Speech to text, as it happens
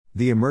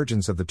The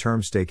emergence of the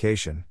term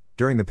staycation,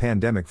 during the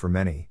pandemic for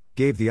many,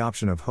 gave the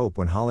option of hope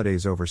when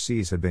holidays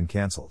overseas had been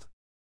cancelled.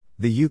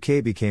 The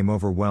UK became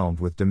overwhelmed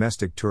with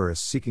domestic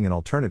tourists seeking an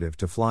alternative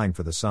to flying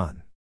for the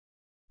sun.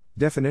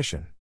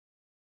 Definition.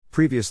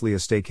 Previously, a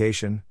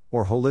staycation,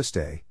 or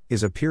holiday,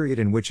 is a period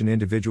in which an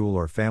individual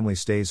or family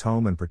stays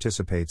home and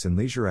participates in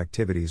leisure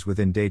activities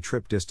within day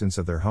trip distance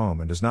of their home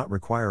and does not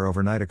require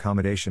overnight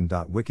accommodation.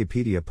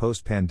 Wikipedia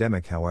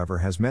post-pandemic, however,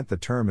 has meant the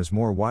term is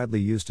more widely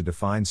used to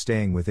define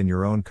staying within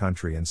your own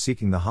country and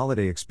seeking the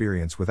holiday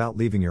experience without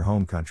leaving your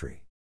home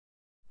country.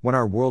 When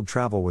our world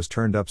travel was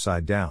turned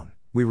upside down,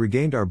 we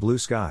regained our blue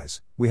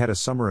skies, we had a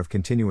summer of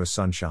continuous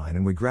sunshine,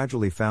 and we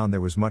gradually found there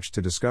was much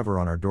to discover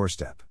on our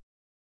doorstep.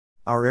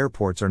 Our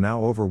airports are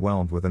now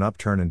overwhelmed with an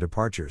upturn in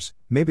departures.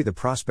 Maybe the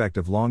prospect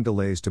of long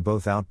delays to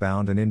both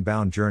outbound and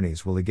inbound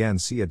journeys will again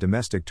see a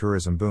domestic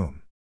tourism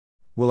boom.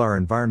 Will our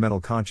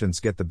environmental conscience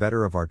get the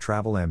better of our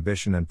travel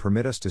ambition and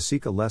permit us to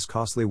seek a less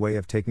costly way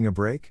of taking a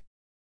break?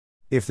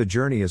 If the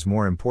journey is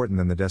more important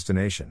than the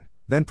destination,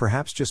 then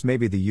perhaps just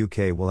maybe the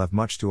UK will have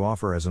much to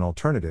offer as an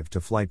alternative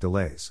to flight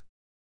delays.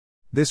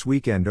 This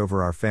weekend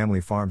over our family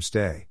farm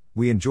stay,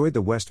 we enjoyed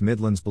the West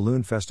Midlands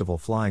Balloon Festival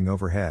flying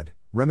overhead.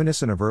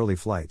 Reminiscent of early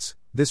flights,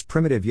 this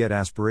primitive yet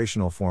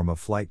aspirational form of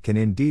flight can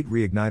indeed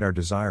reignite our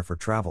desire for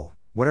travel,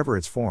 whatever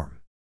its form.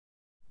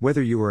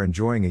 Whether you are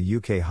enjoying a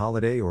UK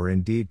holiday or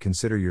indeed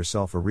consider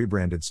yourself a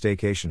rebranded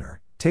staycationer,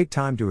 take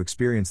time to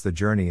experience the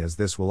journey, as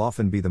this will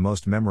often be the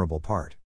most memorable part.